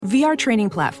VR training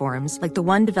platforms, like the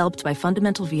one developed by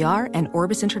Fundamental VR and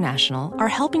Orbis International, are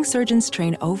helping surgeons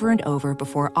train over and over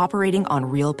before operating on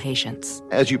real patients.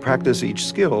 As you practice each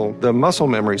skill, the muscle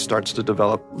memory starts to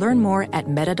develop. Learn more at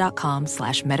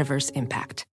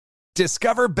meta.com/metaverseimpact.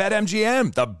 Discover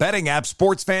BetMGM, the betting app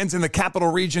sports fans in the capital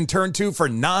region turn to for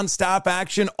nonstop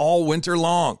action all winter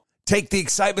long. Take the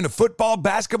excitement of football,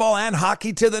 basketball, and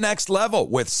hockey to the next level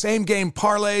with same-game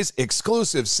parlays,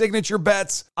 exclusive signature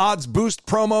bets, odds boost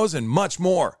promos, and much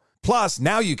more. Plus,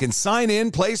 now you can sign in,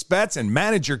 place bets, and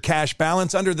manage your cash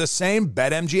balance under the same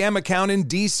BetMGM account in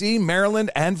D.C.,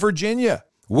 Maryland, and Virginia.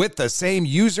 With the same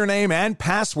username and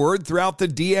password throughout the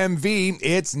DMV,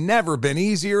 it's never been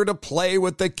easier to play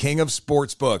with the king of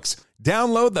sportsbooks.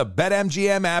 Download the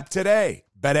BetMGM app today.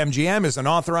 BetMGM is an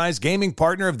authorized gaming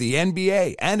partner of the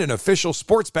NBA and an official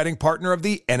sports betting partner of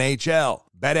the NHL.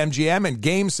 BetMGM and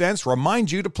GameSense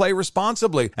remind you to play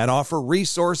responsibly and offer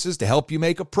resources to help you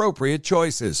make appropriate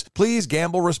choices. Please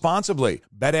gamble responsibly.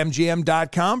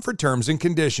 BetMGM.com for terms and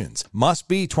conditions. Must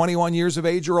be 21 years of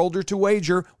age or older to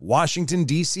wager. Washington,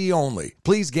 D.C. only.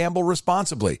 Please gamble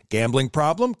responsibly. Gambling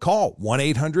problem? Call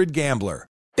 1-800-GAMBLER.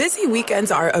 Busy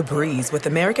weekends are a breeze with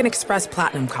American Express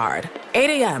Platinum Card.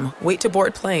 8 a.m., wait to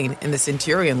board plane in the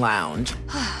Centurion Lounge.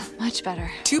 Much better.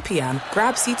 2 p.m.,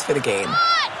 grab seats for the game.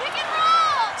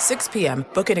 6 p.m.,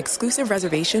 book an exclusive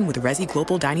reservation with Resi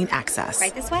Global Dining Access.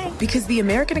 Right this way. Because the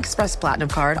American Express Platinum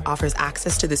Card offers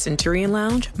access to the Centurion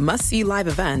Lounge, must-see live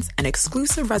events, and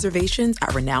exclusive reservations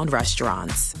at renowned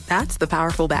restaurants. That's the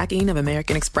powerful backing of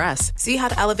American Express. See how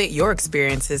to elevate your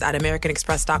experiences at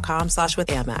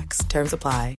americanexpress.com/withAmex. Terms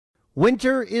apply.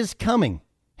 Winter is coming.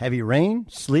 Heavy rain,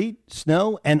 sleet,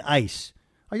 snow, and ice.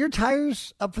 Are your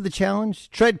tires up for the challenge?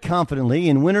 Tread confidently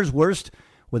in winter's worst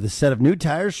with a set of new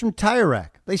tires from Tire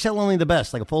Rack. They sell only the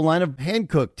best, like a full line of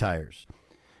hand-cooked tires.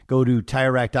 Go to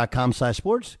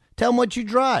TireRack.com/sports. Tell them what you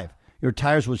drive. Your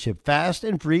tires will ship fast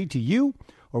and free to you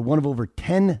or one of over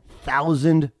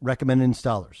 10,000 recommended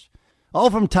installers. All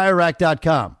from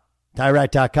TireRack.com.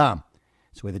 TireRack.com.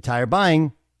 It's the way the tire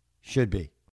buying should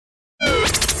be.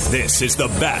 This is the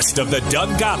best of the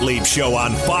Doug Gottlieb Show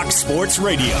on Fox Sports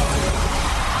Radio.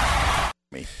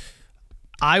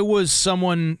 I was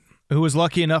someone who was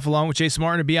lucky enough, along with Jason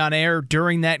Martin, to be on air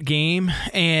during that game.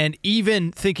 And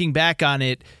even thinking back on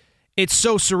it, it's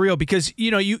so surreal because,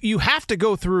 you have to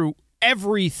go through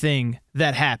everything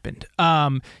that happened.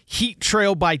 Heat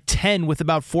trail by 10 with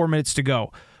about 4 minutes to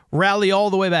go. Rally all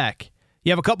the way back.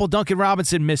 You have a couple Duncan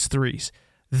Robinson missed threes.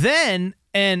 Then,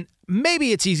 and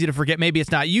maybe it's easy to forget, maybe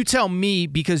it's not. You tell me,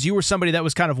 because you were somebody that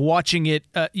was kind of watching it,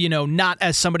 not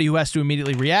as somebody who has to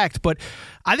immediately react, but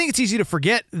I think it's easy to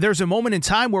forget there's a moment in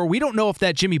time where we don't know if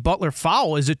that Jimmy Butler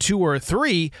foul is a 2 or a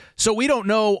 3, so we don't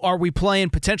know, are we playing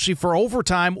potentially for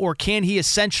overtime, or can he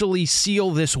essentially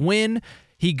seal this win?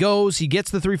 He goes, he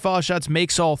gets the 3 foul shots,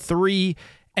 makes all 3,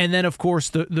 and then, of course,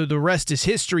 the rest is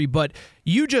history. But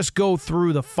you just go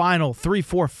through the final 3,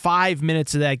 4, 5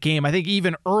 minutes of that game. I think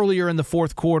even earlier in the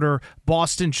fourth quarter,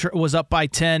 Boston was up by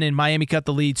 10 and Miami cut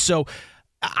the lead. So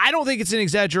I don't think it's an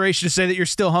exaggeration to say that you're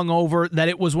still hungover, that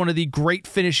it was one of the great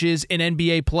finishes in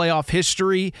NBA playoff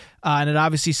history, and it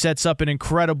obviously sets up an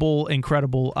incredible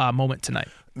moment tonight.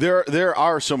 There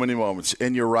are so many moments,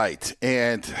 and you're right.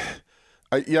 And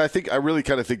I think I really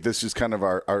kind of think this is kind of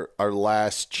our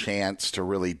last chance to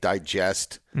really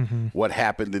digest what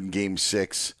happened in Game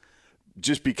 6,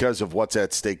 just because of what's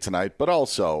at stake tonight. But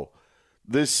also,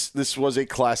 this was a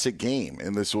classic game,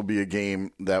 and this will be a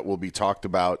game that will be talked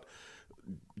about,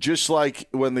 just like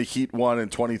when the Heat won in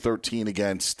 2013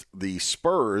 against the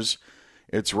Spurs.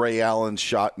 It's Ray Allen's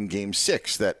shot in Game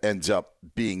 6 that ends up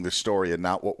being the story and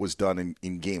not what was done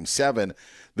in Game 7.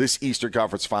 This Eastern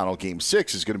Conference Final, Game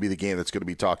 6, is going to be the game that's going to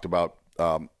be talked about,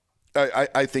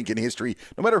 I think, in history,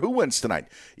 no matter who wins tonight.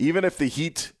 Even if the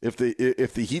Heat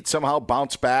somehow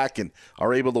bounce back and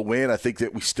are able to win, I think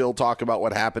that we still talk about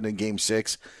what happened in Game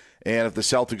 6. And if the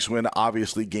Celtics win,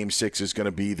 obviously Game 6 is going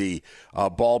to be the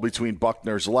ball between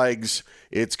Buckner's legs.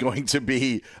 It's going to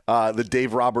be the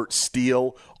Dave Roberts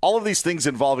steal. All of these things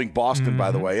involving Boston, by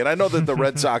the way. And I know that the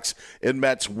Red Sox and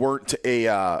Mets weren't a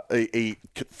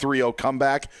 3-0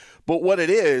 comeback. But what it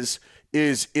is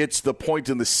it's the point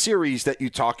in the series that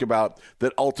you talk about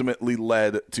that ultimately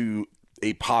led to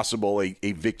a possible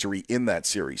a victory in that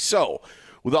series. So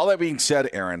with all that being said,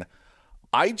 Aaron,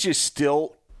 I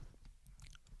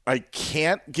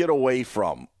can't get away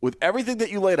from, with everything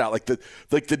that you laid out, like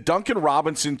the Duncan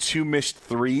Robinson 2 missed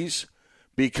threes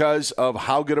because of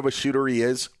how good of a shooter he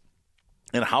is.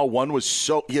 and how one was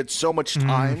he had so much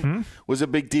time was a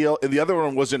big deal, and the other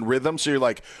one was in rhythm. So you're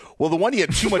like, well, the one he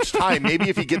had too much time, maybe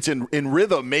if he gets in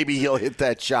rhythm, maybe he'll hit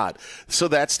that shot. So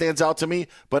that stands out to me.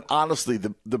 But honestly,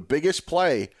 the biggest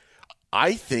play,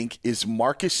 I think, is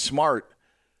Marcus Smart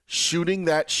shooting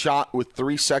that shot with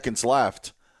 3 seconds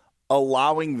left,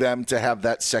 allowing them to have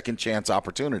that second chance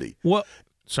opportunity. Well,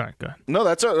 sorry, go ahead. No,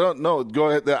 no, go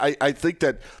ahead. I think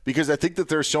that because I think that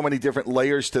there's so many different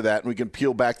layers to that, and we can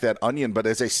peel back that onion. But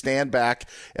as I stand back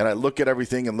and I look at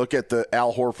everything and look at the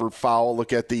Al Horford foul,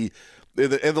 look at in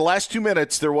the last 2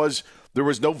 minutes, there was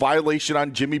no violation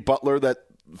on Jimmy Butler that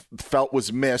felt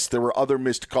was missed. There were other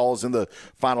missed calls in the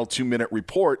final 2-minute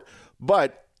report.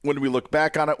 But when we look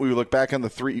back on it, we look back on the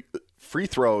 3 free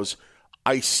throws,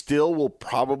 I still will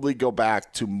probably go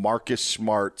back to Marcus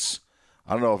Smart's,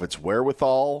 I don't know if it's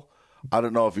wherewithal. I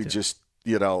don't know if he just,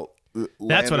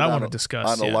 that's what I want to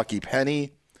discuss on a lucky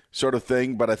penny sort of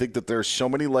thing. But I think that there's so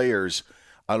many layers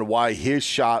on why his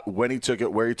shot, when he took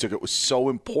it, where he took it, was so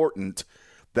important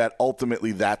that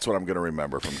ultimately that's what I'm going to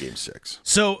remember from Game 6.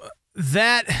 So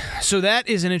that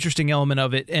is an interesting element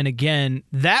of it. And again,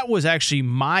 that was actually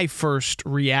my first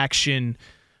reaction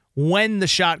when the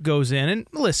shot goes in. And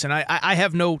listen, I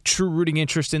have no true rooting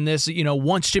interest in this.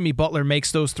 Once Jimmy Butler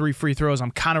makes those 3 free throws,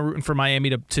 I'm kind of rooting for Miami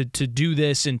to do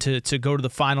this and to go to the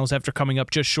finals after coming up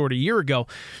just short a year ago.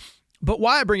 But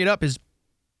why I bring it up is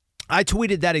I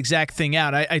tweeted that exact thing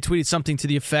out. I tweeted something to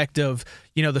the effect of,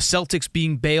 the Celtics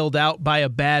being bailed out by a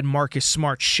bad Marcus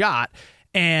Smart shot.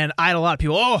 And I had a lot of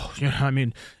people,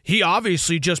 he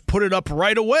obviously just put it up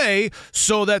right away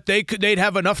so that they'd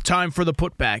have enough time for the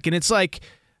putback. And it's like,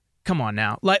 come on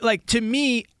now. Like to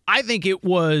me, I think it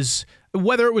was,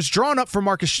 whether it was drawn up for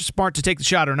Marcus Smart to take the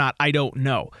shot or not, I don't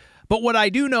know. But what I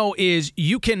do know is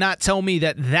you cannot tell me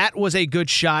that was a good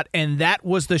shot and that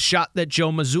was the shot that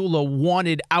Joe Mazzulla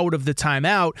wanted out of the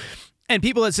timeout. And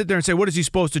people that sit there and say, what is he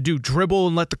supposed to do, dribble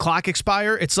and let the clock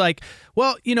expire? It's like,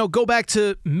 well, go back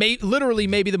to literally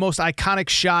maybe the most iconic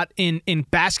shot in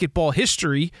basketball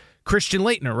history, Christian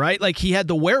Laettner, right? Like he had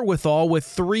the wherewithal with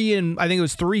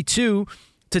 3-2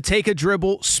 to take a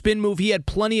dribble, spin move. He had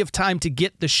plenty of time to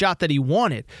get the shot that he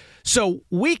wanted. So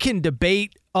we can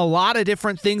debate a lot of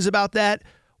different things about that.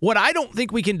 What I don't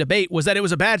think we can debate was that it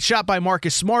was a bad shot by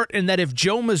Marcus Smart, and that if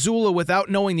Joe Mazzulla, without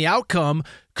knowing the outcome,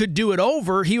 could do it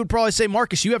over, he would probably say,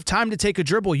 Marcus, you have time to take a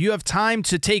dribble. You have time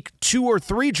to take 2 or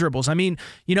 3 dribbles. I mean,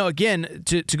 again,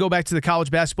 to go back to the college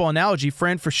basketball analogy,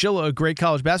 Fran Fraschilla, a great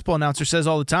college basketball announcer, says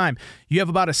all the time, you have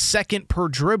about a second per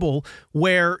dribble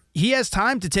where he has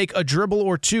time to take a dribble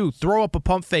or 2, throw up a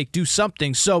pump fake, do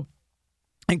something. So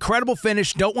incredible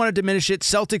finish. Don't want to diminish it.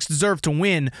 Celtics deserve to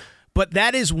win. But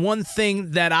that is one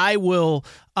thing that I will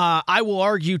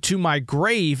argue to my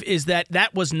grave is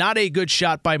that was not a good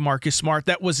shot by Marcus Smart.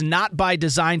 That was not by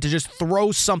design to just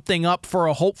throw something up for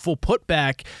a hopeful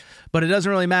putback. But it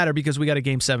doesn't really matter because we got a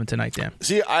Game 7 tonight, Dan.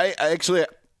 See, I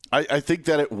think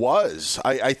that it was.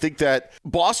 I think that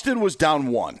Boston was down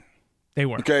 1. They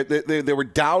were. Okay, they were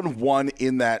down 1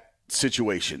 in that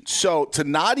situation. So to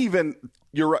not even...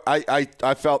 You're right.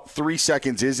 I felt 3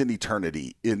 seconds is an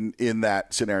eternity in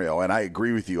that scenario, and I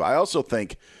agree with you. I also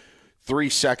think 3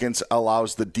 seconds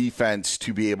allows the defense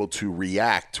to be able to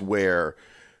react where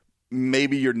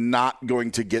maybe you're not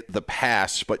going to get the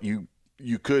pass, but you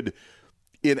could,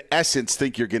 in essence,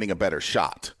 think you're getting a better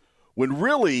shot. When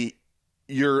really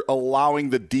you're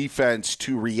allowing the defense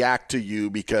to react to you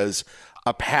because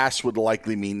a pass would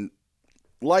likely mean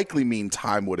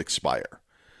time would expire.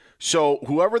 So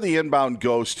whoever the inbound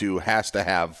goes to has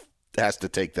to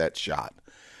take that shot.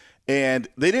 And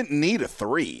they didn't need a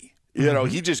 3.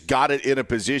 He just got it in a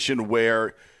position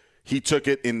where he took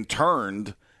it and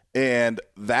turned, and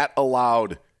that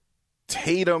allowed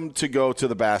Tatum to go to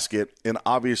the basket and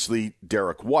obviously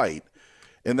Derek White.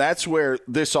 And that's where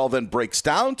this all then breaks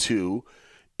down to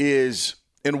is,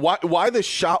 and why the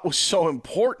shot was so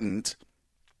important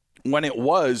when it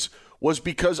was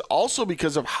because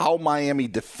of how Miami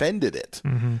defended it.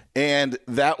 Mm-hmm. And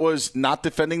that was not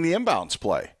defending the inbounds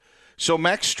play. So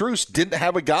Max Strus didn't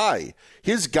have a guy.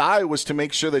 His guy was to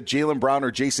make sure that Jaylen Brown or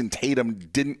Jason Tatum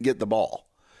didn't get the ball.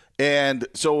 And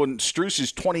so when Strus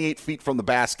is 28 feet from the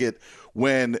basket,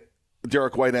 when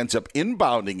Derek White ends up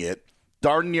inbounding it,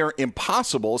 darn near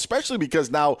impossible, especially because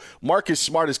now Marcus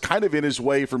Smart is kind of in his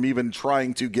way from even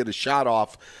trying to get a shot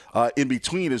off in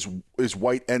between as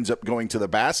White ends up going to the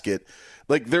basket.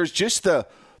 Like there's just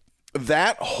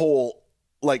that whole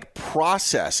like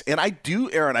process. And I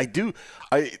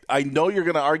know you're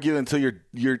going to argue until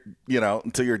you're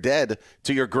dead,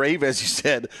 to your grave, as you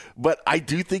said, but I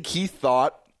do think he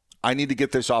thought I need to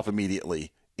get this off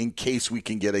immediately in case we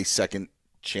can get a second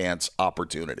chance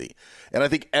opportunity. And I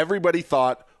think everybody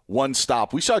thought one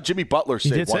stop. We saw Jimmy Butler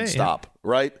say one stop,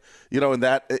 right? In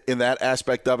that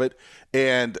aspect of it.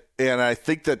 And I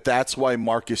think that's why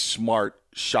Marcus Smart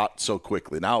shot so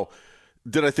quickly. Now,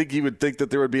 did I think he would think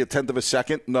that there would be a tenth of a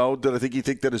second? No. Did I think he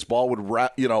think that his ball would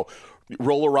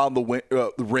roll around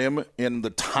the rim and the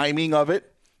timing of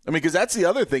it? I mean, because that's the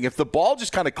other thing. If the ball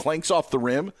just kind of clanks off the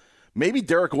rim, maybe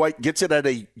Derek White gets it at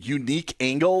a unique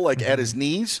angle, like at his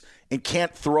knees, and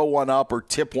can't throw one up or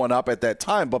tip one up at that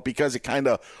time. But because it kind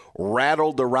of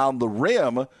rattled around the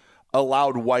rim,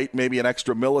 allowed White maybe an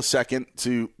extra millisecond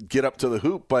to get up to the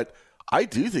hoop. But I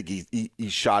do think he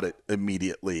shot it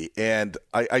immediately. And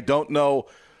I don't know.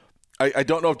 I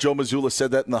don't know if Joe Mazzulla said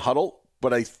that in the huddle,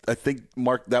 but I think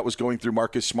that was going through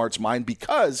Marcus Smart's mind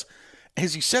because,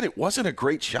 as you said, it wasn't a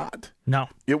great shot. No.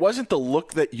 It wasn't the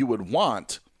look that you would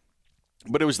want,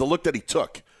 but it was the look that he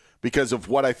took because of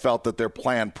what I felt that their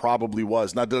plan probably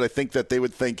was. Now, did I think that they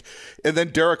would think, and then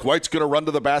Derek White's going to run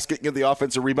to the basket and get the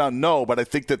offensive rebound? No, but I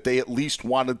think that they at least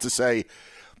wanted to say,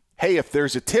 hey, if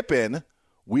there's a tip in,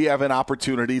 we have an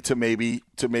opportunity to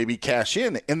maybe cash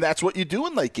in. And that's what you do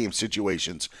in late game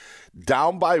situations.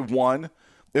 Down by one.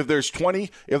 If there's 20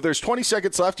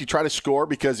 seconds left, you try to score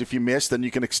because if you miss, then you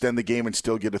can extend the game and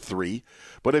still get a 3.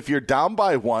 But if you're down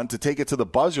by one, to take it to the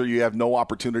buzzer, you have no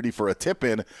opportunity for a tip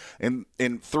in. And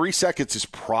 3 seconds is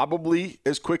probably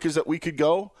as quick as that we could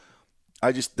go.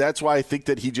 That's why I think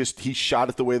that he shot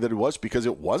it the way that it was, because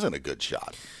it wasn't a good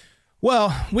shot.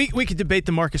 Well, we could debate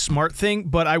the Marcus Smart thing,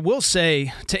 but I will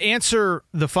say, to answer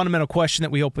the fundamental question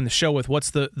that we opened the show with,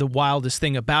 what's the wildest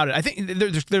thing about it? I think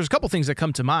there's a couple things that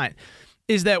come to mind.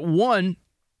 Is that one,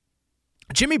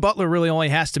 Jimmy Butler really only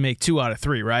has to make 2 out of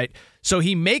 3, right? So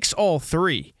he makes all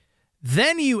 3.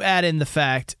 Then you add in the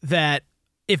fact that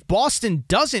if Boston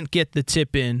doesn't get the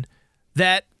tip in,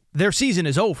 that their season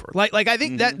is over. Like I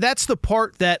think that's the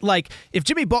part that, like, if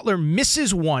Jimmy Butler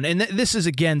misses one, and this is,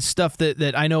 again, stuff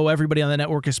that I know everybody on the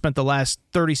network has spent the last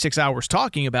 36 hours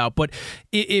talking about, but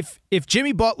if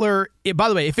Jimmy Butler, by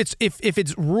the way, if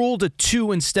it's ruled a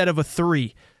 2 instead of a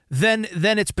 3, then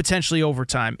it's potentially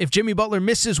overtime if Jimmy Butler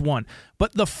misses one.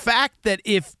 But the fact that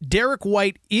if Derek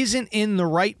White isn't in the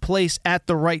right place at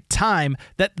the right time,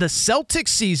 that the Celtics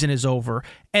season is over,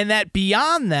 and that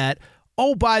beyond that,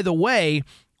 oh, by the way,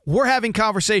 we're having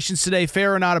conversations today,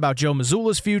 fair or not, about Joe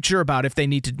Mazzulla's future, about if they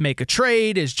need to make a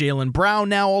trade. Is Jaylen Brown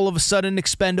now all of a sudden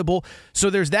expendable? So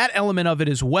there's that element of it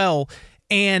as well.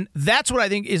 And that's what I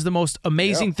think is the most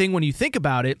amazing thing when you think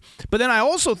about it. But then I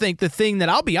also think the thing that,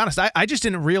 I'll be honest, I just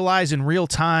didn't realize in real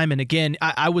time. And again,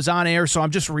 I was on air, so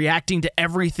I'm just reacting to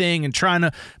everything and trying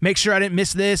to make sure I didn't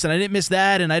miss this and I didn't miss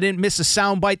that and I didn't miss a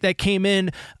soundbite that came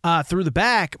in through the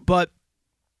back. But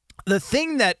the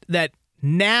thing that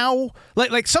now,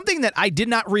 like something that I did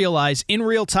not realize in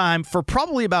real time for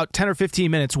probably about 10 or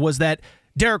 15 minutes was that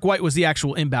Derek White was the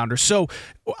actual inbounder. So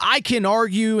I can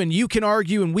argue and you can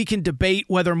argue and we can debate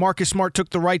whether Marcus Smart took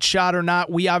the right shot or not.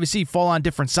 We obviously fall on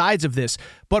different sides of this.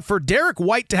 But for Derek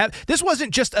White to have, this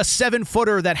wasn't just a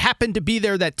 7-footer that happened to be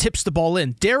there that tips the ball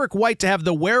in. Derek White to have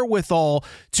the wherewithal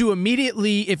to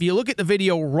immediately, if you look at the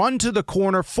video, run to the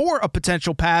corner for a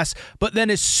potential pass, but then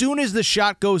as soon as the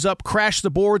shot goes up, crash the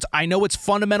boards. I know it's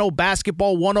fundamental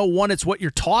basketball 101. It's what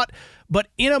you're taught. But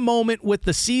in a moment with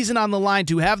the season on the line,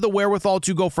 to have the wherewithal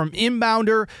to go from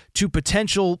inbounder to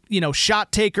potential,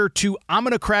 shot taker to I'm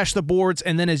going to crash the boards,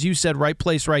 and then, as you said, right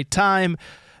place, right time.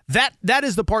 That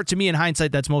is the part to me in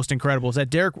hindsight that's most incredible, is that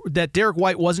Derek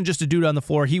White wasn't just a dude on the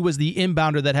floor. He was the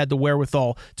inbounder that had the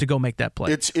wherewithal to go make that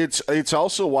play. It's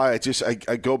also why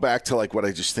I go back to like what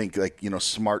I just think, like,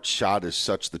 Smart shot is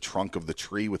such the trunk of the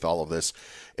tree with all of this,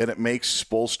 and it makes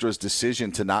Spoelstra's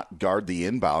decision to not guard the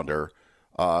inbounder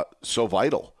so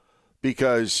vital,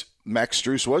 because Max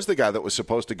Strus was the guy that was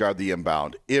supposed to guard the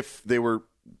inbound if they were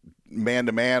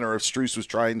man-to-man, or if Strus was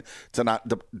trying to not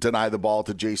deny the ball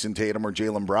to Jason Tatum or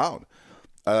Jaylen Brown.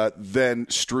 Then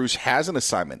Strus has an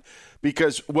assignment.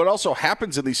 Because what also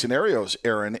happens in these scenarios,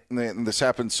 Aaron, and this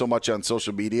happens so much on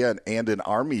social media and in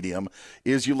our medium,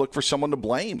 is you look for someone to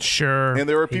blame. Sure. And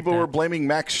there are people who are blaming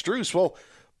Max Strus. Well,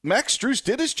 Max Strus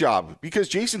did his job because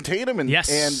Jason Tatum and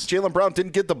Jaylen Brown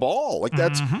didn't get the ball. Like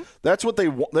that's what they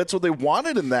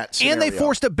wanted in that scenario. And they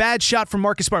forced a bad shot from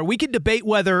Marcus Smart. We could debate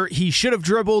whether he should have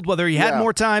dribbled, whether he had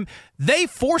more time. They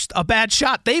forced a bad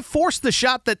shot. They forced the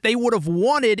shot that they would have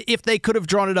wanted if they could have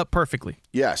drawn it up perfectly.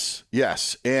 Yes.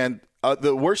 And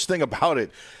the worst thing about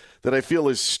it that I feel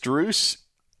is Strus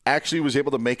actually was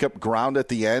able to make up ground at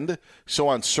the end. So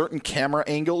on certain camera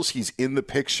angles, he's in the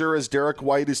picture as Derek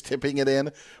White is tipping it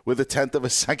in with 1/10 of a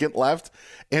second left.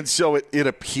 And so it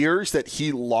appears that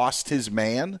he lost his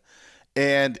man.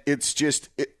 And it's just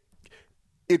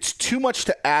it's too much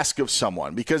to ask of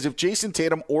someone, because if Jason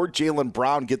Tatum or Jaylen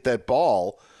Brown get that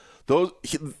ball,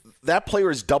 that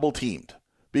player is double teamed.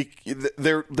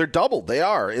 They're doubled. They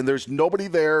are, and there's nobody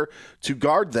there to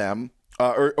guard them,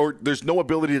 or there's no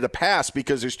ability to pass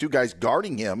because there's two guys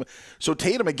guarding him. So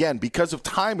Tatum, again, because of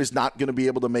time, is not going to be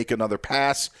able to make another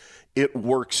pass. It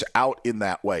works out in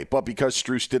that way. But because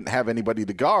Strus didn't have anybody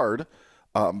to guard,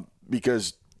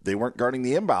 because they weren't guarding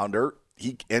the inbounder,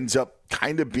 he ends up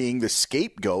kind of being the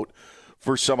scapegoat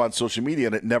for some on social media,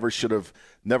 and it never should have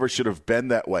been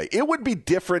that way. It would be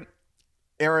different,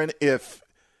 Aaron, if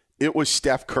it was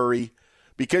Steph Curry,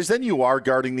 because then you are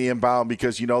guarding the inbound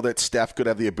because you know that Steph could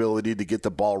have the ability to get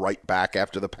the ball right back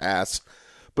after the pass.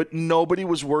 But nobody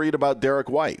was worried about Derek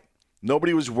White.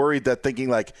 Nobody was worried that thinking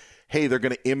like, hey, they're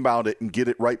going to inbound it and get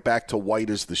it right back to White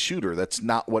as the shooter. It's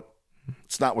not what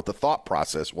the thought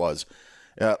process was.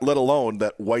 Let alone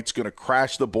that White's going to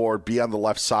crash the board, be on the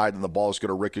left side, and the ball is going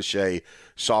to ricochet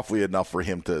softly enough for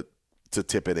him to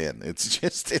tip it in. It's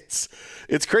just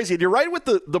it's crazy. And you're right with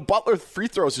the Butler free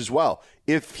throws as well.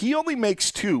 If he only makes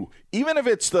two, even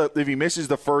if he misses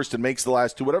the first and makes the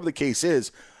last two, whatever the case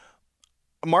is,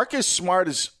 Marcus Smart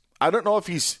is, I don't know if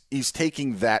he's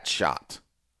taking that shot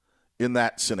in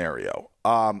that scenario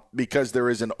because there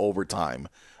is an overtime.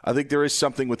 I think there is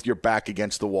something with your back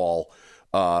against the wall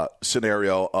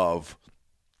scenario of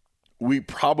we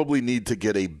probably need to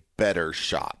get a better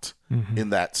shot in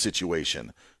that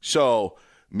situation. So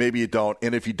maybe you don't.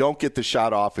 And if you don't get the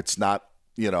shot off, it's not,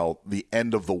 the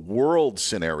end of the world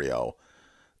scenario.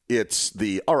 It's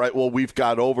all right, well, we've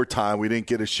got overtime. We didn't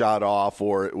get a shot off,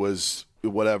 or it was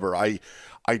whatever. I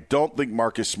don't think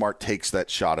Marcus Smart takes that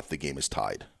shot if the game is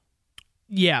tied.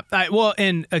 Yeah.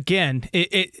 And again,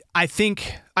 I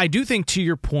do think to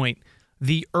your point,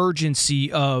 the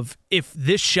urgency of if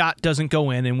this shot doesn't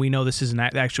go in, and we know this isn't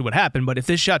actually what happened, but if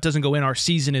this shot doesn't go in, our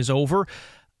season is over.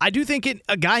 I do think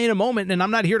a guy in a moment, and I'm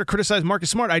not here to criticize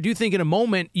Marcus Smart, I do think in a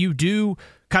moment you do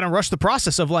kind of rush the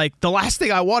process of like, the last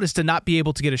thing I want is to not be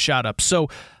able to get a shot up. So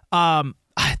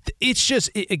it's just,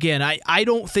 again, I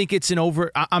don't think it's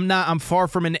I'm far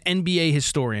from an NBA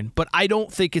historian, but I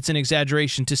don't think it's an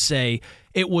exaggeration to say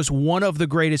it was one of the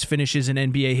greatest finishes in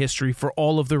NBA history for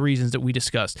all of the reasons that we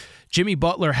discussed. Jimmy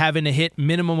Butler having to hit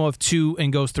minimum of 2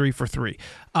 and goes 3 for 3.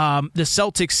 The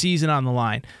Celtics season on the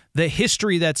line. The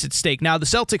history that's at stake. Now, the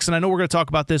Celtics, and I know we're going to talk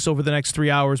about this over the next 3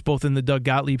 hours, both in the Doug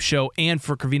Gottlieb show and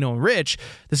for Covino and Rich,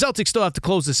 the Celtics still have to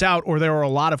close this out, or there are a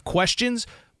lot of questions.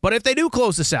 But if they do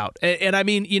close this out, and I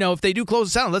mean, if they do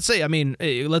close this out, let's say,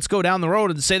 let's go down the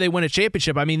road and say they win a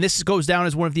championship. I mean, this goes down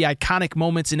as one of the iconic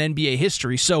moments in NBA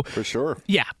history. So, for sure.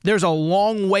 Yeah, there's a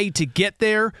long way to get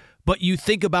there, but you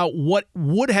think about what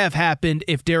would have happened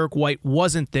if Derek White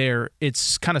wasn't there.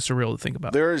 It's kind of surreal to think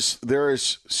about. There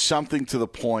is something to the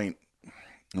point,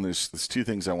 and there's two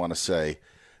things I want to say.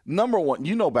 Number one,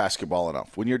 basketball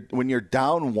enough. When you're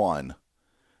down 1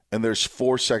 and there's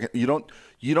 4 seconds,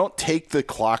 you don't take the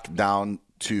clock down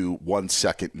to 1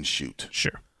 second and shoot.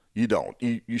 Sure. You don't.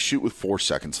 You shoot with 4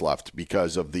 seconds left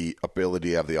because of the ability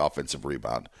to have the offensive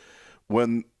rebound.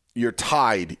 When you're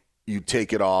tied, you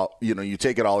take it all. You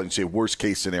take it all and you say worst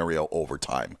case scenario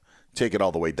overtime. Take it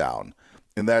all the way down,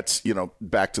 and that's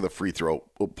back to the free throw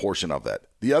portion of that.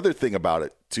 The other thing about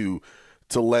it to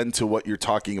lend to what you're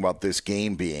talking about this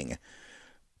game being,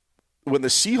 when the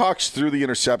Seahawks threw the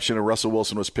interception and Russell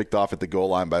Wilson was picked off at the goal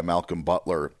line by Malcolm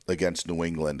Butler against New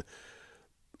England,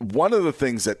 one of the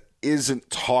things that isn't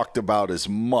talked about as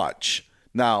much,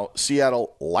 now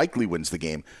Seattle likely wins the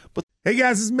game, but hey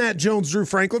guys, this is Matt Jones, Drew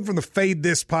Franklin from the Fade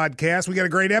This podcast. We got a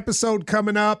great episode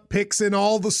coming up, picks in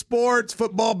all the sports,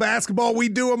 football, basketball, we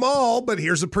do them all, but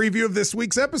here's a preview of this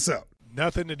week's episode.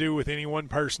 Nothing to do with anyone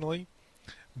personally,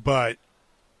 but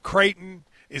Creighton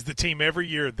is the team every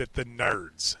year that the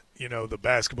nerds, the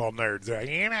basketball nerds, they're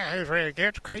like, who's really good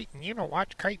at Creighton?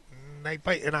 Watch Creighton. They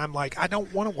play. And I'm like, I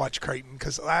don't want to watch Creighton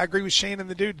because I agree with Shannon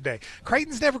the dude today.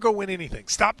 Creighton's never going to win anything.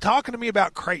 Stop talking to me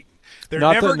about Creighton. They're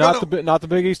not never the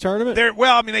Big East tournament.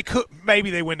 They could maybe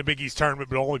they win the Big East tournament,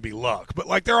 but it'll only be luck. But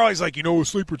like they're always like, a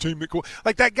sleeper team that cool.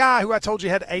 Like that guy who I told you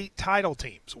had 8 title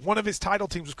teams. One of his title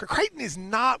teams was Creighton is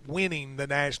not winning the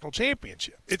national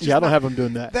championship. I don't have them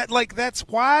doing that. That's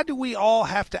why do we all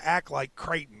have to act like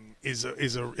Creighton is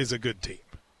a good team?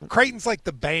 Creighton's like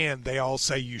the band they all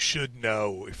say you should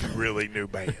know if you really knew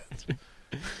bands.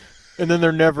 And then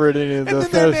they're never at any of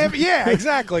those. Yeah,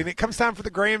 exactly. And it comes time for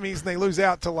the Grammys, and they lose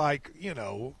out to,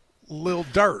 Lil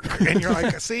Durk. And you're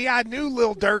like, see, I knew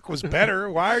Lil Durk was better.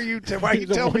 Why are you telling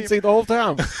me? The whole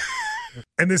time.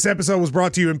 And this episode was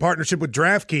brought to you in partnership with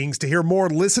DraftKings. To hear more,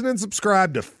 listen and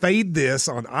subscribe to Fade This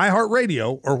on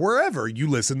iHeartRadio or wherever you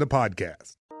listen to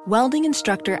podcasts. Welding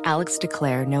instructor Alex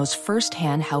DeClaire knows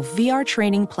firsthand how VR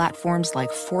training platforms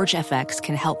like ForgeFX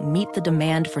can help meet the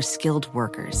demand for skilled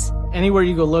workers. Anywhere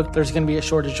you go look, there's going to be a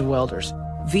shortage of welders.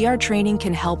 VR training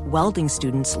can help welding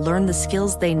students learn the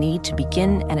skills they need to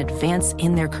begin and advance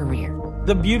in their career.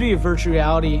 The beauty of virtual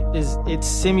reality is it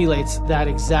simulates that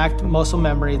exact muscle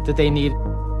memory that they need.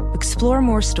 Explore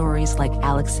more stories like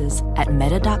Alex's at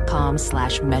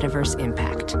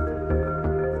meta.com/metaverseimpact.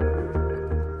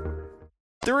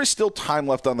 There is still time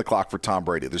left on the clock for Tom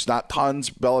Brady. There's not tons.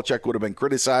 Belichick would have been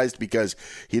criticized because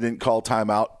he didn't call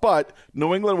timeout, but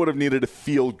New England would have needed a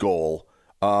field goal.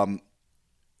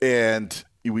 And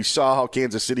we saw how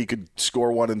Kansas City could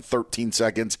score one in 13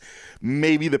 seconds.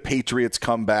 Maybe the Patriots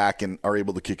come back and are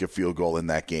able to kick a field goal in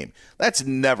that game. That's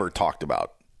never talked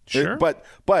about. Sure. But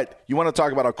you want to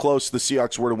talk about how close the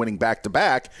Seahawks were to winning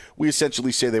back-to-back, we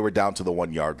essentially say they were down to the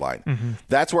 1-yard line. Mm-hmm.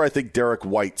 That's where I think Derek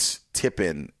White's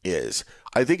tip-in is.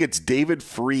 I think it's David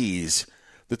Freese.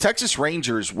 The Texas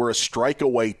Rangers were a strike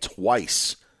away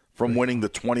twice from winning the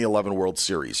 2011 World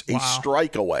Series. Wow. A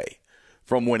strike away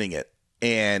from winning it.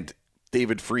 And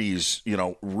David Freese,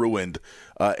 ruined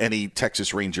any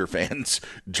Texas Ranger fans'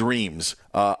 dreams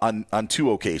on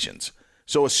 2 occasions.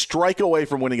 So a strike away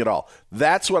from winning it all.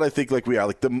 That's what I think we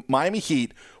are. The Miami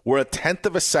Heat were a 10th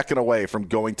of a second away from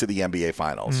going to the NBA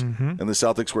Finals. Mm-hmm. And the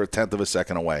Celtics were a 10th of a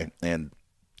second away. And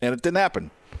it didn't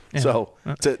happen. Yeah. So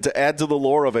to add to the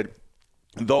lore of it,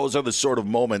 those are the sort of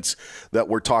moments that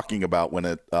we're talking about when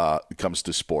it comes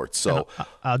to sports. So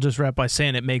I'll just wrap by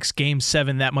saying it makes Game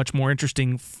 7 that much more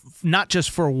interesting, not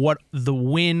just for what the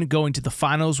win going to the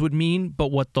finals would mean, but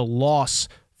what the loss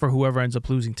for whoever ends up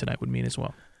losing tonight would mean as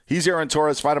well. He's Aaron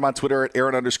Torres. Find him on Twitter at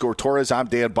Aaron_Torres. I'm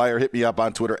Dan Beyer. Hit me up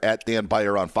on Twitter at Dan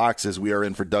Beyer on Fox as we are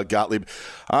in for Doug Gottlieb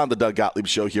on the Doug Gottlieb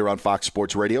Show here on Fox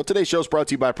Sports Radio. Today's show is brought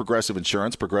to you by Progressive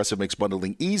Insurance. Progressive makes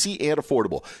bundling easy and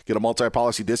affordable. Get a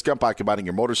multi-policy discount by combining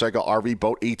your motorcycle, RV,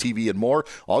 boat, ATV, and more.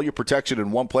 All your protection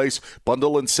in one place.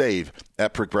 Bundle and save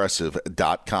at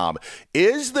Progressive.com.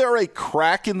 Is there a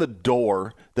crack in the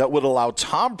door that would allow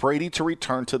Tom Brady to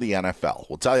return to the NFL?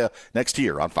 We'll tell you next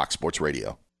here on Fox Sports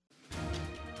Radio.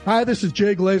 Hi, this is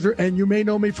Jay Glazer, and you may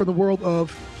know me from the world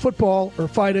of football or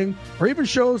fighting or even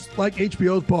shows like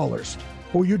HBO's Ballers.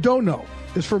 What you don't know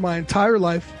is for my entire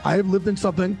life, I have lived in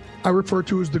something I refer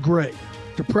to as the gray.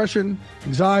 Depression,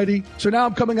 anxiety. So now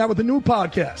I'm coming out with a new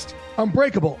podcast,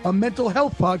 Unbreakable, a mental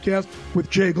health podcast with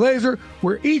Jay Glazer,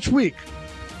 where each week,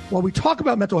 while we talk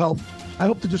about mental health, I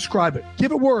hope to describe it,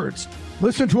 give it words.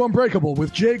 Listen to Unbreakable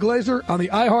with Jay Glazer on the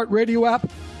iHeartRadio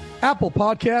app, Apple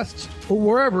Podcasts, or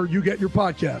wherever you get your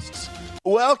podcasts.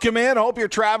 Welcome in. I hope you're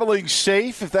traveling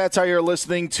safe. If that's how you're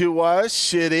listening to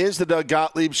us, it is the Doug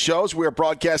Gottlieb Shows. We are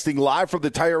broadcasting live from the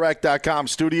TireRack.com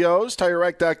studios.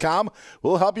 TireRack.com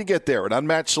will help you get there. An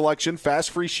unmatched selection,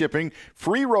 fast free shipping,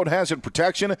 free road hazard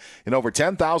protection, and over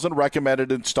 10,000 recommended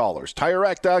installers.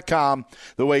 TireRack.com,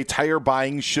 the way tire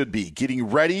buying should be. Getting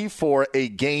ready for a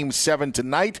Game 7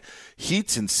 tonight.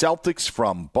 Heat and Celtics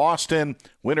from Boston.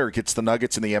 Winner gets the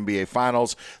Nuggets in the NBA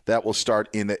Finals. That will start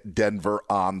in Denver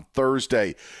on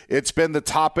Thursday. It's been the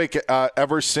topic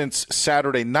ever since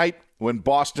Saturday night when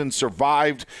Boston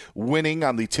survived winning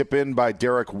on the tip-in by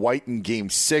Derek White in Game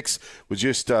 6 with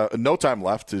just no time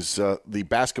left as the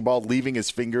basketball leaving his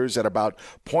fingers at about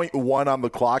 0.1 on the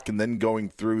clock and then going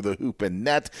through the hoop and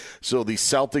net. So the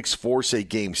Celtics force a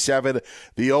Game 7.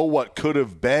 The what could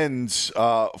have beens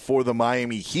for the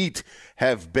Miami Heat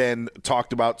have been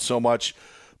talked about so much.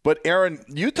 But, Aaron,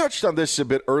 you touched on this a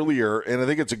bit earlier, and I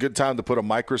think it's a good time to put a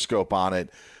microscope on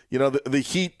it. You know, the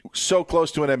Heat so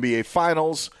close to an NBA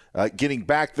Finals, getting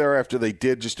back there after they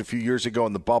did just a few years ago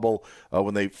in the bubble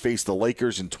when they faced the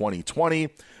Lakers in 2020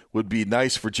 would be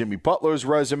nice for Jimmy Butler's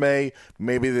resume.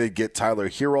 Maybe they'd get Tyler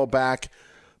Hero back.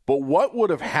 But what would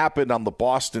have happened on the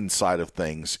Boston side of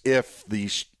things if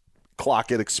the clock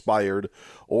had expired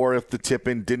or if the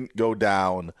tip-in didn't go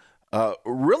down?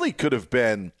 Really could have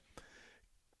been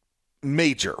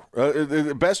major.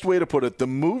 The best way to put it, the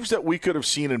moves that we could have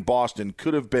seen in Boston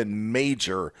could have been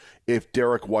major if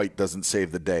Derek White doesn't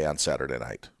save the day on Saturday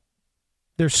night.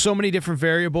 There's so many different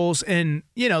variables, and,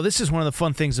 this is one of the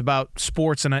fun things about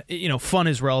sports, and, fun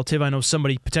is relative. I know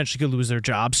somebody potentially could lose their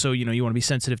job, so, you want to be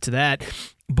sensitive to that.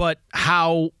 But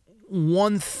how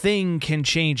one thing can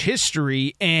change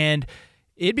history, and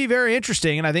it'd be very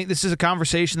interesting, and I think this is a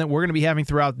conversation that we're going to be having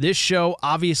throughout this show.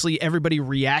 Obviously, everybody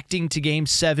reacting to Game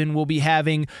 7 will be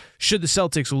having, should the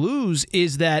Celtics lose,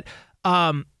 is that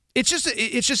It's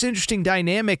just interesting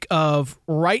dynamic of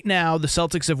right now the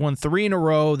Celtics have won 3 in a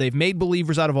row. They've made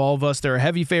believers out of all of us. They're a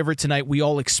heavy favorite tonight. We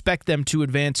all expect them to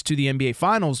advance to the NBA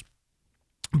Finals.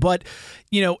 But,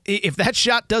 if that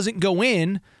shot doesn't go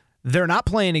in, they're not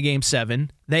playing a Game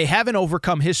 7. They haven't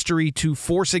overcome history to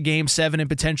force a Game 7 and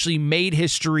potentially made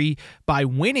history by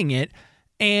winning it.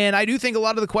 And I do think a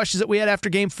lot of the questions that we had after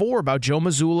Game 4 about Joe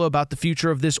Mazzulla, about the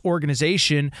future of this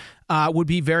organization, would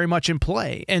be very much in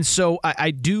play. And so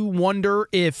I do wonder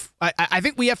if I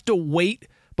think we have to wait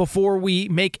before we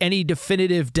make any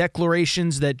definitive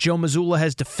declarations that Joe Mazzulla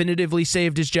has definitively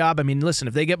saved his job. I mean, listen,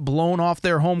 if they get blown off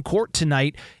their home court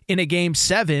tonight in a Game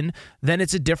 7, then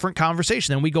it's a different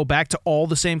conversation. Then we go back to all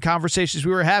the same conversations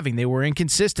we were having. They were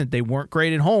inconsistent. They weren't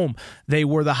great at home. They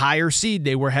were the higher seed.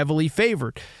 They were heavily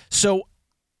favored. So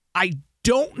I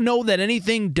don't know that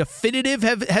anything definitive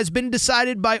has been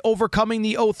decided by overcoming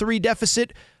the 0-3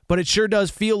 deficit, but it sure does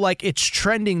feel like it's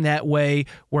trending that way,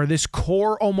 where this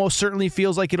core almost certainly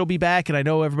feels like it'll be back. And I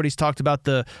know everybody's talked about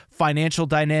the financial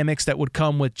dynamics that would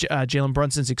come with Jalen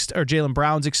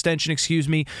Brown's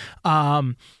extension,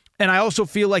 and I also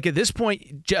feel like at this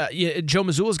point, Joe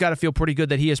Mazzulla's got to feel pretty good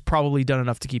that he has probably done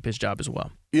enough to keep his job as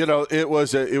well. It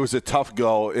was a tough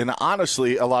go, and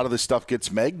honestly, a lot of this stuff gets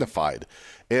magnified.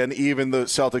 And even the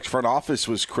Celtics front office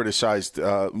was criticized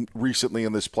recently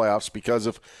in this playoffs because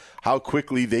of how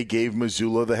quickly they gave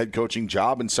Mazzulla the head coaching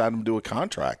job and signed him to a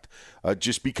contract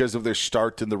just because of their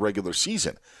start in the regular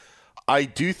season. I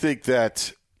do think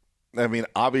that,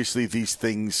 obviously these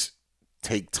things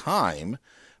take time.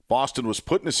 Boston was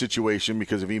put in a situation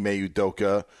because of Ime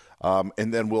Udoka,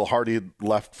 and then Will Hardy had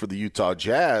left for the Utah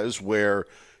Jazz, where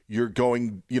you're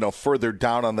going, further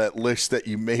down on that list that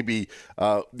you maybe,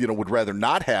 would rather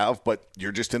not have, but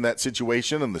you're just in that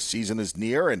situation and the season is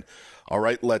near and all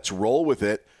right, let's roll with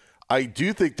it. I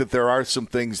do think that there are some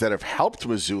things that have helped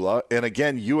Mazzulla. And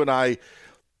again, you and I,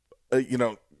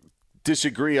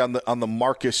 disagree on the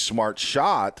Marcus Smart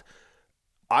shot.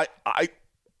 I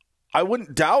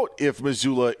wouldn't doubt if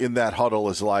Mazzulla in that huddle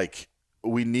is like,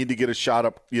 we need to get a shot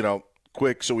up,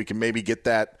 quick so we can maybe get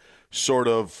that sort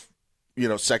of,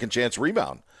 second chance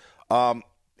rebound.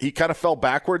 He kind of fell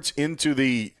backwards into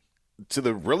the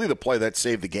play that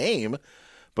saved the game,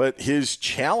 but his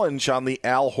challenge on the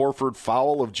Al Horford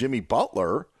foul of Jimmy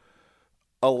Butler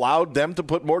allowed them to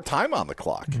put more time on the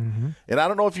clock. Mm-hmm. And I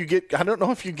don't know if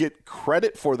you get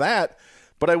credit for that,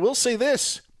 but I will say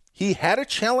this: he had a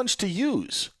challenge to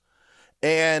use.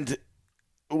 And,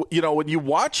 when you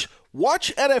watch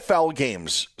NFL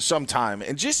games sometime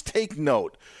and just take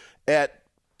note at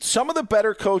some of the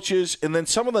better coaches and then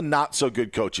some of the not so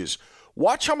good coaches,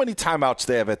 watch how many timeouts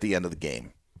they have at the end of the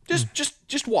game.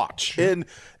 Just watch. Sure.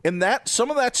 And that some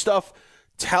of that stuff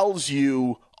tells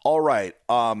you, all right,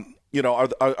 are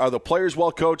the players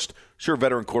well coached? Sure,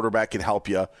 veteran quarterback can help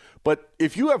you. But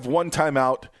if you have one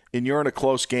timeout and you're in a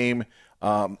close game,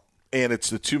 and it's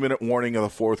the 2-minute warning of the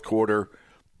fourth quarter,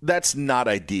 that's not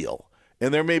ideal.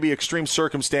 And there may be extreme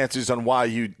circumstances on why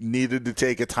you needed to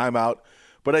take a timeout,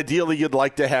 but ideally you'd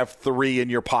like to have 3 in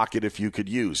your pocket if you could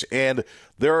use. And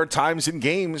there are times in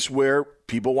games where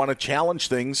people want to challenge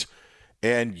things,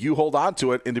 and you hold on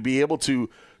to it, and to be able to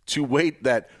wait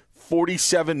that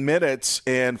 47 minutes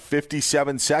and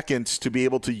 57 seconds to be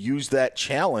able to use that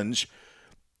challenge,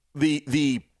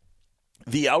 the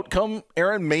outcome,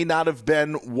 Aaron, may not have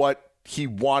been what he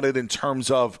wanted in terms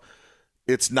of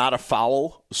it's not a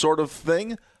foul sort of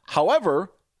thing.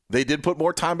 However, they did put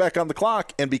more time back on the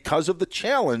clock, and because of the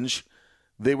challenge,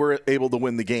 they were able to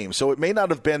win the game. So it may not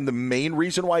have been the main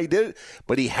reason why he did it,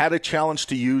 but he had a challenge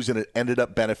to use, and it ended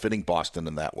up benefiting Boston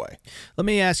in that way. Let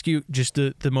me ask you just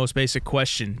the most basic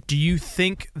question. Do you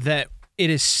think that it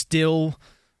is still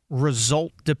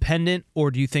result dependent,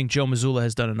 or do you think Joe Mazzulla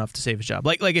has done enough to save his job?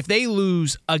 Like if they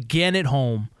lose again at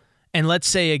home, and let's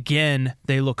say again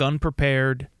they look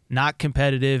unprepared, not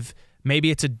competitive,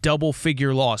 maybe it's a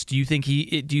double-figure loss. Do you think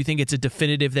it's a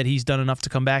definitive that he's done enough to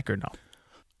come back or no?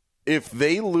 If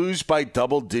they lose by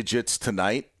double digits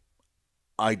tonight,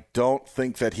 I don't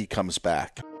think that he comes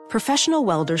back. Professional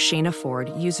welder Shayna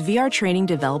Ford used VR training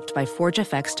developed by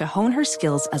ForgeFX to hone her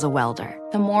skills as a welder.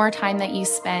 The more time that you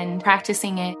spend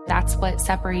practicing it, that's what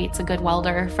separates a good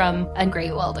welder from a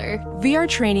great welder. VR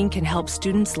training can help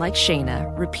students like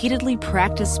Shayna repeatedly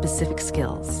practice specific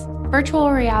skills.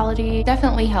 Virtual reality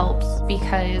definitely helps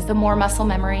because the more muscle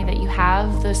memory that you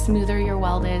have, the smoother your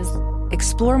weld is.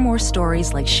 Explore more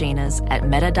stories like Shayna's at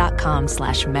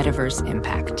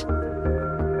meta.com/metaverseimpact.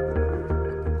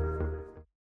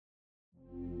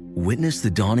 Witness the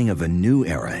dawning of a new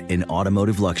era in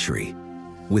automotive luxury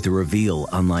with a reveal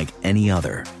unlike any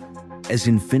other as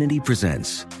Infiniti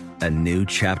presents a new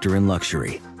chapter in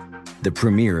luxury. The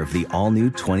premiere of the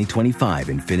all-new 2025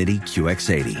 Infiniti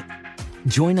QX80.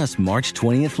 Join us March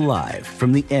 20th live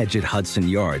from the Edge at Hudson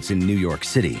Yards in New York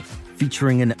City,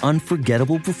 featuring an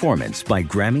unforgettable performance by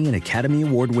Grammy and Academy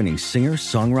Award-winning singer,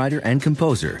 songwriter, and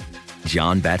composer,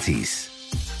 Jon Batiste.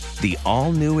 The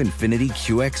all-new Infiniti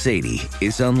QX80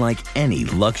 is unlike any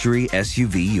luxury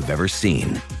SUV you've ever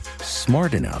seen.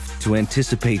 Smart enough to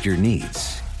anticipate your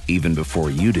needs, even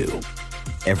before you do.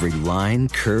 Every line,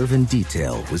 curve, and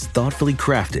detail was thoughtfully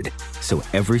crafted, so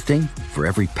everything for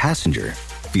every passenger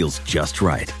feels just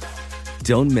right.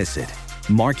 Don't miss it.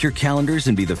 Mark your calendars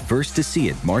and be the first to see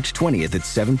it March 20th at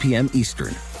 7 p.m.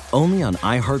 Eastern, only on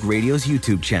iHeartRadio's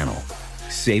YouTube channel.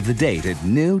 Save the date at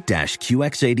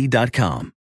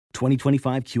new-QX80.com.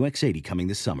 2025 QX80 coming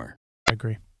this summer. I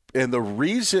agree. And the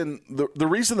reason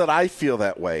that I feel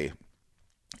that way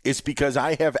is because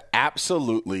I have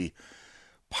absolutely,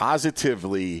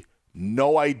 positively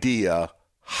no idea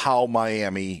how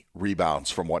Miami rebounds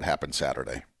from what happened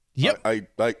Saturday. Yep. I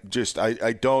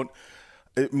don't.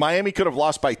 Miami could have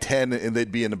lost by 10 and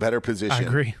they'd be in a better position. I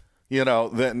agree.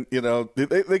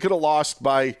 They could have lost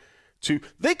by 2.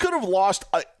 They could have lost.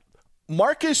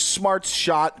 Marcus Smart's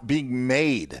shot being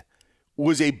made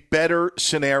was a better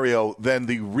scenario than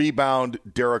the rebound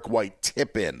Derek White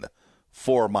tip-in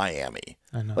for Miami.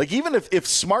 I know. Like, even if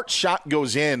Smart's shot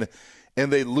goes in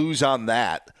and they lose on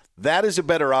that is a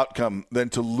better outcome than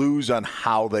to lose on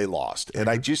how they lost. And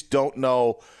I just don't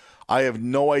know. I have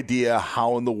no idea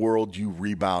how in the world you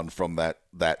rebound from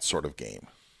that sort of game.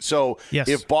 So yes.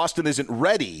 If Boston isn't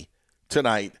ready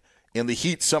tonight and the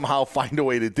Heat somehow find a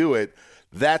way to do it,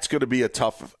 that's going to be a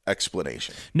tough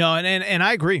explanation. No, and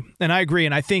I agree. And I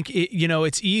think,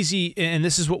 it's easy, and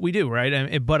this is what we do,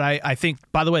 right? But I think,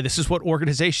 by the way, this is what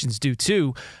organizations do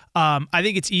too. I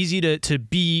think it's easy to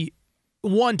be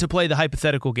one, to play the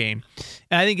hypothetical game.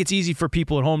 And I think it's easy for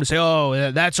people at home to say,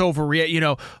 oh, that's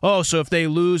overreact. So if they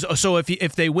lose, so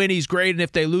if they win, he's great, and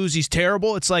if they lose, he's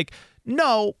terrible. It's like,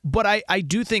 no, but I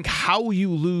do think how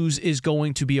you lose is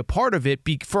going to be a part of it.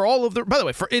 For all of the, by the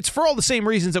way, it's for all the same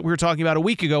reasons that we were talking about a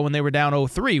week ago when they were down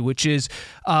 0-3, which is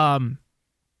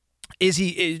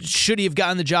should he have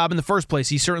gotten the job in the first place?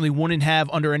 He certainly wouldn't have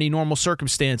under any normal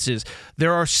circumstances.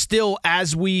 There are still,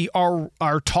 as we are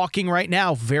talking right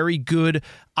now, very good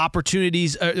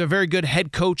opportunities, very good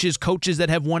head coaches that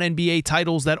have won NBA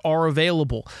titles that are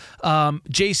available.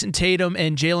 Jason Tatum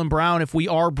and Jaylen Brown, if we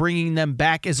are bringing them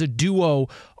back as a duo,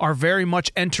 are very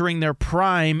much entering their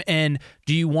prime. And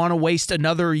do you want to waste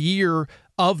another year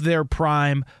of their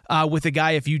prime with a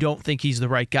guy if you don't think he's the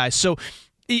right guy? So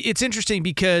it's interesting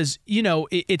because,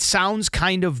 it sounds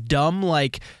kind of dumb,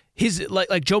 like his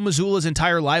like Joe Mazzulla's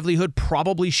entire livelihood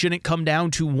probably shouldn't come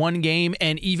down to one game,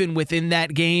 and even within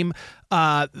that game,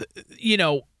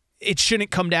 it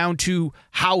shouldn't come down to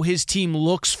how his team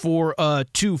looks for a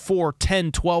 2, 4,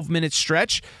 10, 12-minute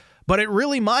stretch, but it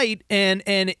really might, and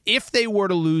if they were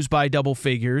to lose by double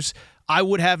figures, I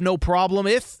would have no problem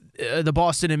if the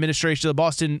Boston administration, the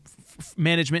Boston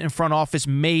management and front office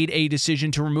made a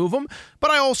decision to remove him.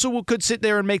 But I also could sit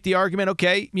there and make the argument,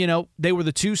 okay, they were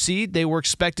the 2 seed. They were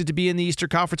expected to be in the Eastern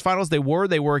Conference Finals. They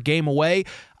were a game away.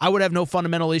 I would have no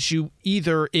fundamental issue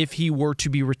either if he were to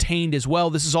be retained as well.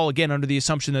 This is all, again, under the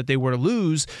assumption that they were to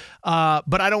lose.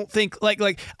 But I don't think, I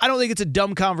don't think it's a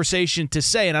dumb conversation to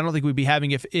say, and I don't think we'd be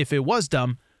having if it was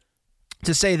dumb,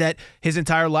 to say that his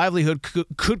entire livelihood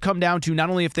could come down to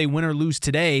not only if they win or lose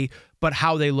today, but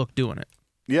how they look doing it.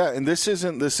 Yeah, and this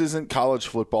isn't college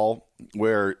football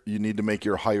where you need to make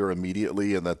your hire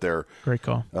immediately and that they're great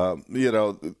call.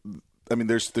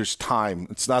 There's time.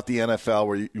 It's not the NFL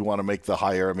where you want to make the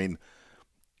hire. I mean,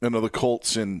 the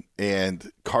Colts and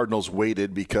Cardinals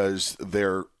waited because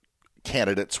their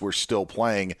candidates were still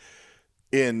playing.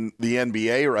 In the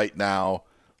NBA right now,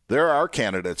 there are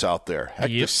candidates out there. Heck,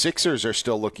 yep. The Sixers are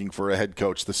still looking for a head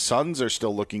coach. The Suns are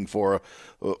still looking for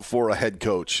a head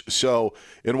coach. So,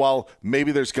 and while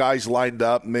maybe there's guys lined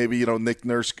up, maybe Nick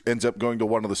Nurse ends up going to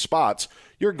one of the spots,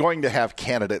 you're going to have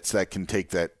candidates that can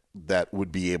take that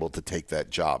would be able to take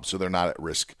that job. So they're not at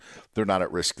risk. They're not at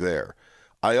risk there.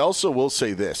 I also will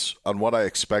say this on what I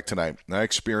expect tonight. And I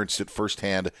experienced it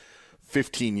firsthand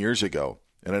 15 years ago,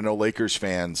 and I know Lakers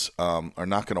fans are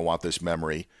not going to want this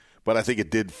memory. But I think it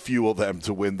did fuel them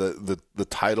to win the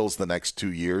titles the next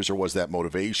 2 years, or was that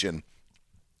motivation?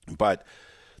 But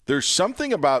there's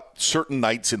something about certain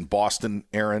nights in Boston,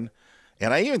 Aaron,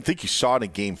 and I even think you saw it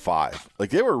in Game 5. Like,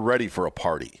 they were ready for a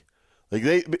party. Like,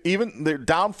 they're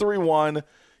down 3-1.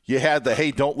 You had the,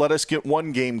 hey, don't let us get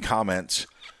one game comments.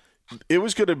 It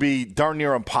was going to be darn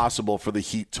near impossible for the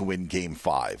Heat to win Game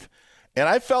 5. And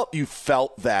I felt you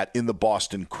felt that in the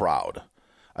Boston crowd.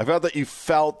 I felt that you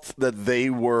felt that they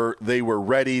were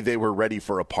ready. They were ready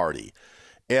for a party.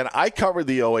 And I covered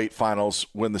the 2008 finals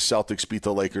when the Celtics beat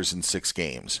the Lakers in 6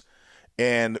 games.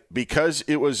 And because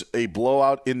it was a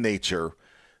blowout in nature,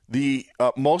 the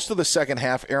most of the second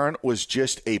half, Aaron, was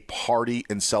just a party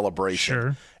and celebration.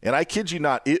 Sure. And I kid you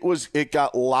not, it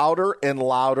got louder and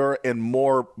louder and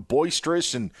more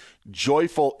boisterous and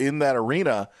joyful in that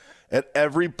arena at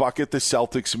every bucket the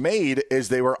Celtics made as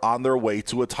they were on their way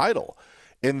to a title.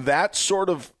 In that sort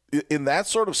of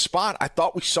spot, I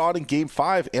thought we saw it in Game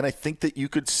 5, and I think that you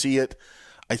could see it.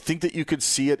 I think that you could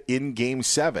see it in Game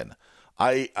 7.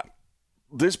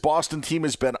 This Boston team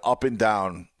has been up and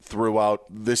down throughout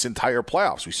this entire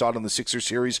playoffs. We saw it in the Sixers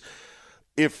series.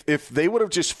 If they would have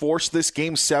just forced this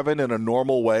Game 7 in a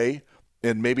normal way,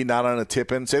 and maybe not on a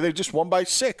tip-in, say they just won by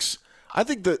 6, I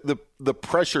think the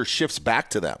pressure shifts back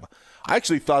to them. I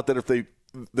actually thought that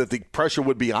that the pressure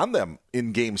would be on them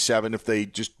in Game 7 if they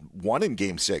just won in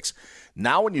Game 6.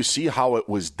 Now when you see how it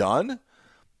was done,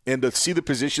 and to see the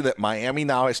position that Miami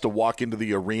now has to walk into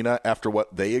the arena after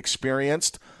what they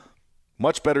experienced,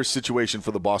 much better situation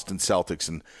for the Boston Celtics.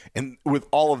 And with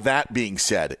all of that being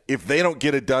said, if they don't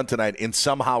get it done tonight and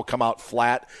somehow come out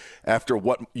flat after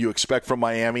what you expect from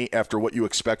Miami, after what you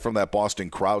expect from that Boston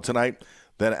crowd tonight,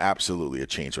 then absolutely a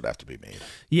change would have to be made.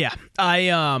 Yeah,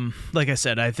 like I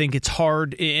said, I think it's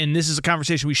hard, and this is a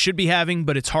conversation we should be having,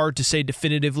 but it's hard to say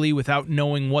definitively without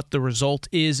knowing what the result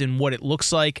is and what it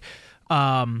looks like.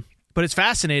 But it's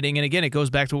fascinating, and again, it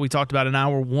goes back to what we talked about in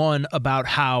hour 1 about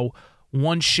how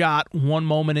one shot, one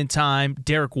moment in time,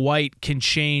 Derek White can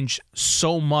change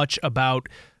so much about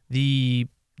the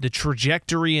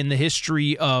trajectory and the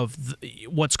history of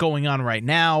what's going on right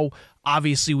now.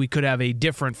 Obviously, we could have a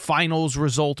different finals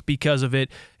result because of it.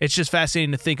 It's just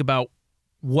fascinating to think about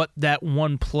what that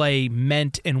one play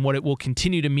meant and what it will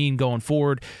continue to mean going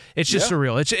forward. It's just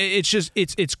surreal.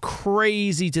 It's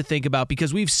crazy to think about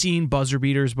because we've seen buzzer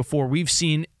beaters before. We've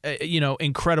seen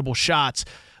incredible shots,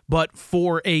 but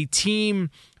for a team,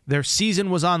 their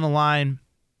season was on the line.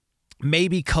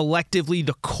 Maybe collectively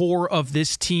the core of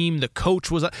this team, the coach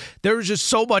there was just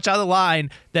so much on the line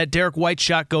that Derek White's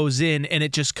shot goes in and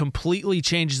it just completely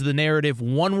changes the narrative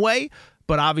one way,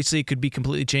 but obviously it could be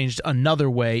completely changed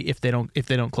another way if they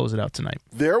don't close it out tonight.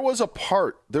 There was a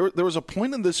point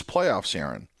in this playoffs,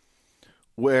 Aaron,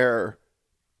 where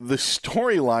the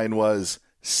storyline was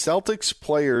Celtics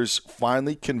players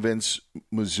finally convinced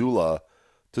Mazzulla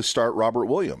to start Robert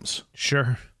Williams.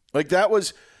 Sure. Like that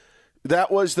was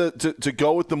to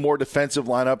go with the more defensive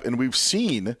lineup, and we've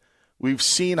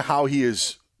seen how he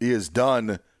is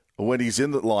done when he's in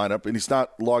the lineup, and he's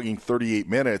not logging 38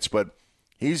 minutes, but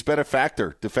he's been a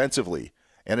factor defensively,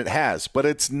 and it has. But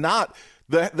it's not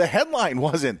the headline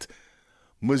wasn't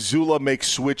Mazzulla makes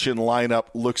switch in lineup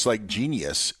looks like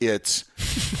genius. It's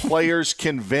players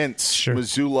convince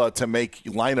Mazzulla to make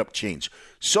lineup change.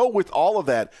 So with all of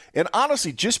that, and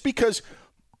honestly, just because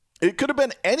it could have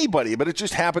been anybody, but it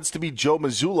just happens to be Joe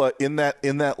Mazzulla in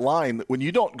that line. When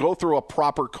you don't go through a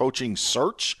proper coaching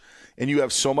search and you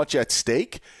have so much at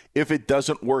stake, if it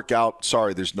doesn't work out,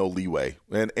 sorry, there's no leeway.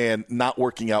 And not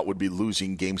working out would be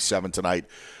losing Game 7 tonight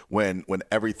when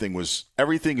everything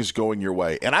is going your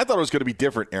way. And I thought it was going to be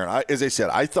different, Aaron. As I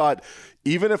said, I thought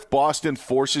even if Boston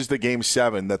forces the Game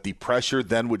 7, that the pressure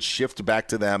then would shift back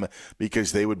to them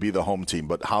because they would be the home team.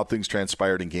 But how things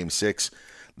transpired in Game 6,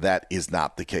 that is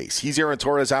not the case. He's Aaron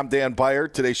Torres. I'm Dan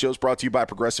Byer. Today's show is brought to you by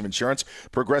Progressive Insurance.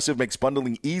 Progressive makes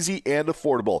bundling easy and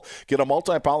affordable. Get a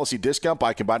multi-policy discount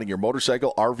by combining your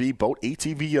motorcycle, RV, boat,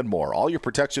 ATV, and more. All your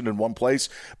protection in one place.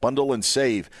 Bundle and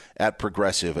save at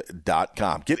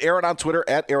Progressive.com. Get Aaron on Twitter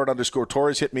at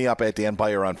Aaron_Torres. Hit me up at Dan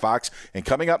Byer on Fox. And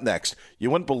coming up next,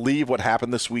 you wouldn't believe what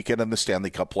happened this weekend in the Stanley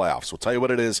Cup playoffs. We'll tell you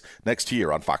what it is next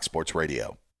here on Fox Sports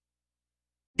Radio.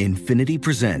 Infinity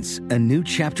presents a new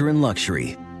chapter in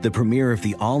luxury, the premiere of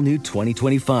the all-new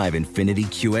 2025 Infinity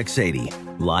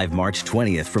QX80, live March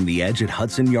 20th from the Edge at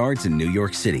Hudson Yards in New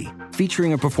York City,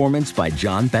 featuring a performance by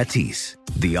John Batiste.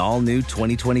 The all-new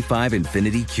 2025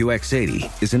 Infinity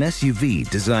QX80 is an SUV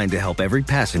designed to help every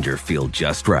passenger feel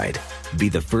just right. Be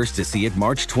the first to see it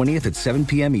March 20th at 7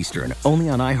 p.m. Eastern, only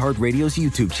on iHeartRadio's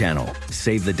YouTube channel.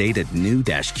 Save the date at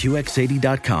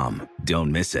new-QX80.com.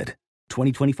 Don't miss it.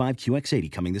 2025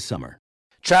 QX80 coming this summer.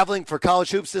 Traveling for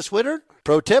college hoops this winter?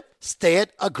 Pro tip, stay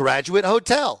at a Graduate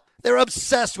Hotel. They're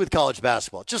obsessed with college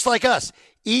basketball, just like us.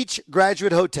 Each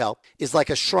Graduate Hotel is like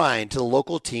a shrine to the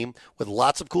local team with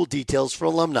lots of cool details for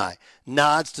alumni.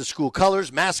 Nods to school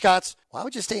colors, mascots. Why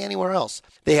would you stay anywhere else?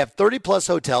 They have 30-plus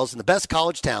hotels in the best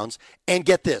college towns. And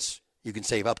get this, You can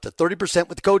save up to 30%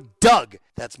 with code DOUG.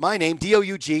 That's my name,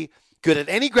 D-O-U-G. Good at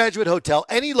any Graduate Hotel,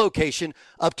 any location,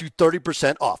 up to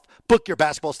 30% off. Book your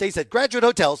basketball stays at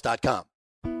graduatehotels.com.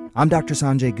 I'm Dr.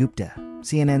 Sanjay Gupta,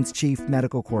 CNN's chief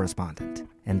medical correspondent,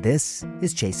 and this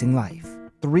is Chasing Life.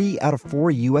 3 out of 4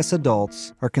 U.S.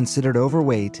 adults are considered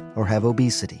overweight or have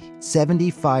obesity.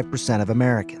 75% of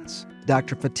Americans.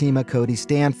 Dr. Fatima Cody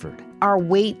Stanford. Our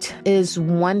weight is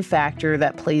one factor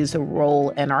that plays a role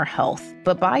in our health,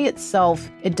 but by itself,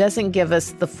 it doesn't give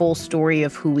us the full story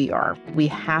of who we are. We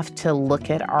have to look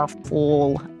at our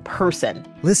full person.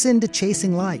 Listen to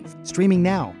Chasing Life, streaming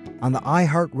now on the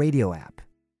iHeartRadio app.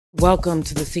 Welcome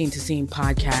to the Scene to Scene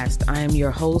podcast. I am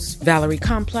your host, Valerie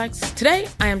Complex. Today,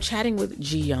 I am chatting with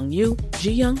Ji Young Yu.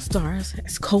 Ji Young stars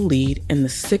as co-lead in the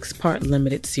 6-part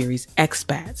limited series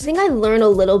Expats. I think I learn a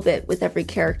little bit with every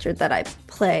character that I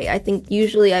play. I think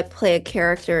usually I play a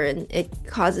character and it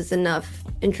causes enough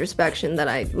introspection that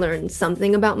I learn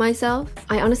something about myself.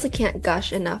 I honestly can't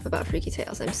gush enough about Freaky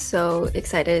Tales. I'm so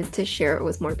excited to share it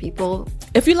with more people.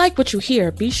 If you like what you hear,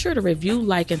 be sure to review,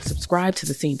 like, and subscribe to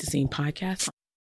the Scene to Scene podcast.